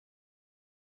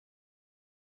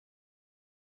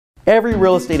Every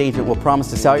real estate agent will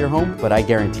promise to sell your home, but I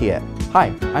guarantee it.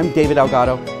 Hi, I'm David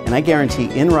Delgado, and I guarantee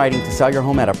in writing to sell your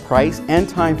home at a price and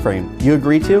time frame you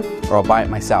agree to, or I'll buy it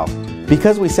myself.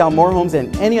 Because we sell more homes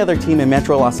than any other team in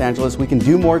Metro Los Angeles, we can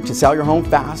do more to sell your home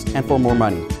fast and for more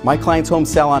money. My clients'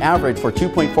 homes sell on average for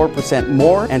 2.4%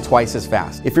 more and twice as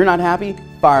fast. If you're not happy,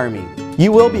 fire me.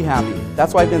 You will be happy.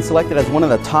 That's why I've been selected as one of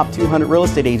the top 200 real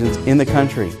estate agents in the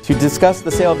country. To discuss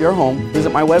the sale of your home,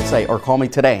 visit my website or call me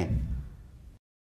today.